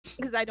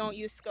because I don't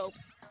use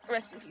scopes.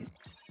 Rest in peace.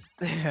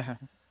 Yeah.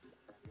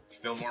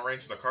 Still more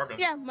range than the carbon.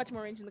 Yeah, much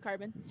more range than the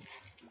carbon.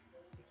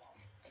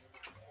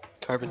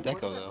 Carbon Where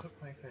deco did I though.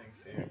 put my things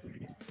here?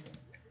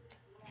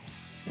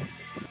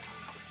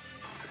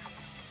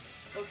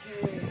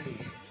 Okay,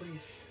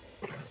 please.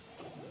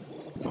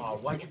 Oh,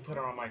 why'd you put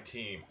her on my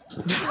team?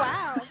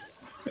 Wow.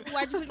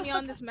 Why'd you put me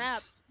on this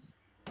map?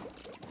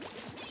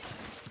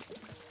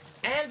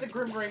 And the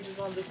Grim Range is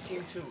on this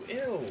team too.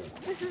 Ew.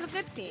 This is a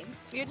good team.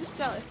 You're just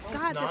jealous. No,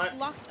 God, it's this not.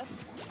 locked up.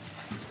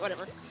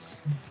 Whatever.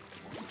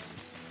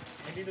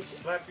 I need to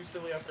slap you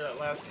silly after that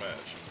last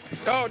match.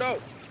 No, no!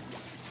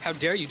 How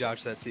dare you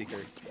dodge that seeker?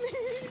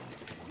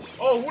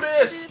 Oh, who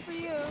I this? did it for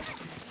you.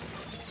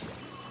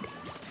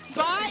 I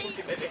Bye!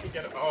 think I can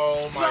get it.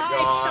 Oh my Bye,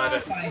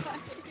 god. John.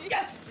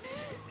 Yes!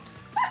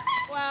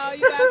 Wow,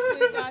 you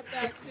actually got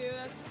that too.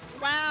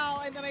 That's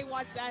wow. And then I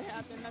watched that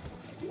happen.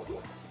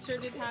 That's sure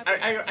did happen.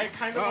 I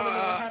kind of want to know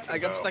what happened. I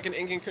got though. stuck in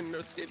ink and couldn't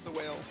escape the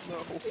whale. No.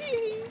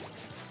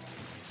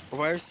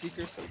 Why are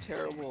seekers so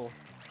terrible?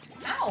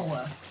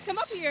 Ow! Come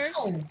up here.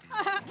 Ow!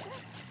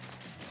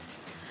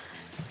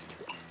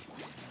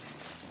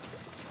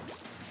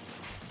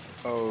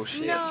 Oh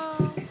shit.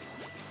 No.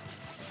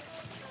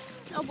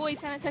 Oh boy,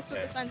 10 attacks with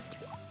Okay.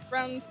 defense.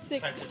 Round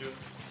 6. Time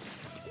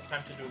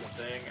to do the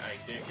thing I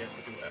didn't get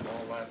to do at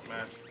all last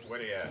match. Where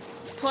they at?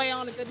 Play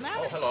on a good map.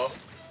 Oh, hello.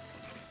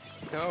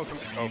 No, come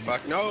oh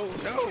fuck, no,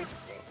 no!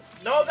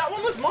 No, that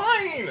one was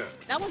mine!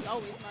 That one's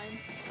always mine.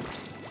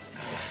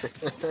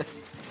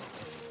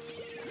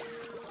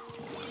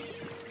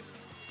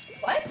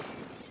 What?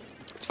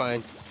 It's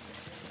fine.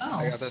 Oh.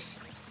 I got this.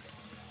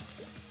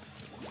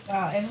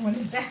 Wow, everyone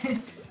is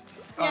dead.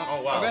 Yeah.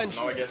 Oh wow, Revenge.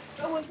 now I get...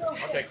 Oh, it's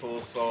okay. Okay,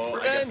 cool, so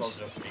I guess Revenge. I'll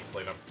just be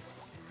cleanup.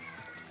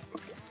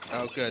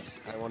 Oh good,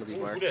 I want to be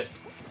Who marked. this?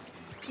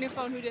 New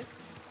phone, who dis?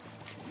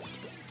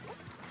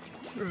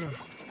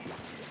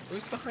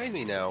 Who's behind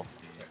me now?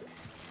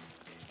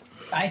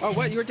 I Oh see.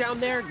 what, you were down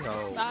there?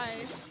 No. Bye.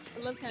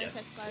 I love 10 Yes.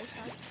 attacks fire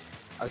shots.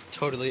 I was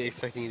totally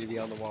expecting you to be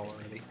on the wall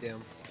already,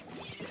 damn.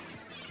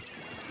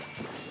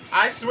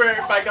 I swear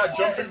if I got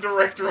jumping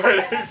direct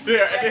right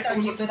there, I and thought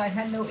it, you was, but I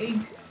had no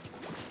ink.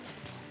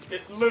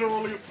 it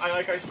literally,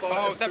 I saw it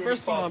Oh, as that soon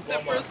burst as bomb, possible.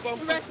 that burst bomb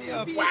Rest fucked me in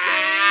up. peace.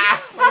 Wow!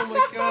 Oh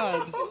my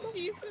god.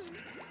 Pieces.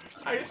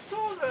 I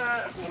saw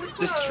that! Holy crap.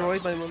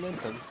 Destroyed my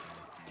momentum.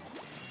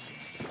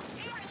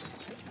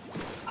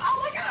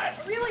 Oh my god,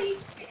 really?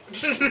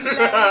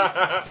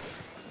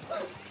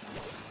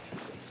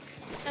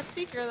 That's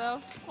Seeker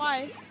though.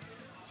 Why?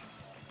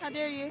 How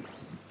dare you?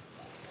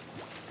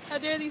 How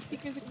dare these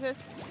Seekers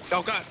exist?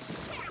 Oh god!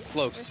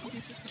 Slopes. Rest in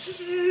peace,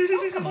 Seeker.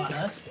 Oh, come on,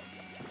 us.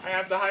 I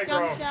have the high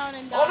Jump ground. down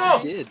and Oh, die.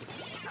 no! Did.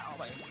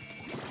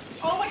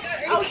 Oh my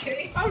god, are you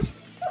kidding? Ouch!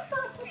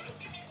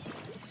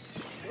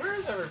 Where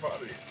is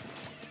everybody?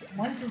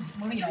 One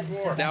of y'all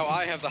More. Now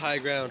I have the high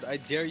ground. I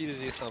dare you to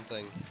do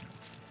something.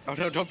 Oh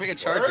no, don't pick a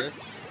charger.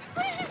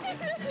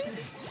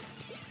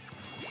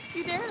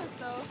 You dared us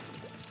though.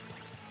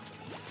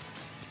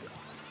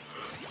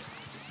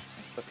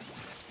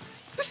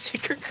 The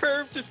seeker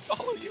curved and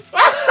follow you.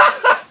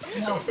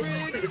 No.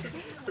 Rude.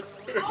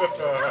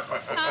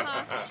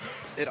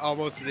 It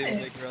almost was able to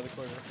make it around the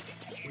corner.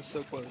 It was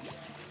so close.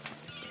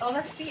 Oh,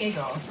 that's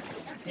Diego.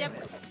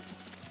 Yep.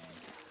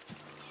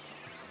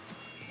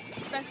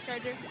 Best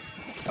charger.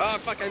 Oh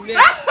fuck, I missed.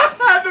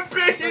 The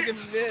big!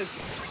 Fucking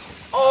missed.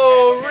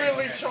 Oh,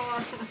 really,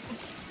 Charm?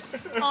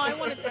 Oh, I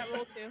wanted that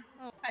roll too.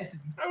 Oh. I see.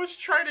 I was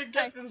trying to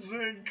get the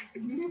zinc.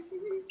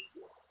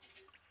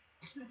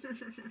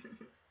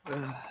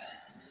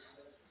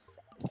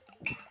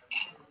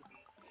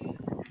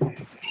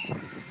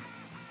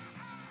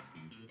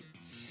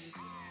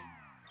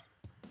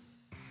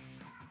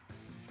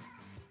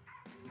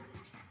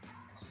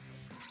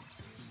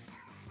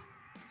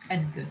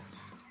 And good.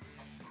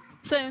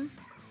 Soon.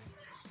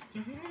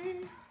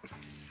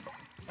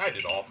 I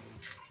did all.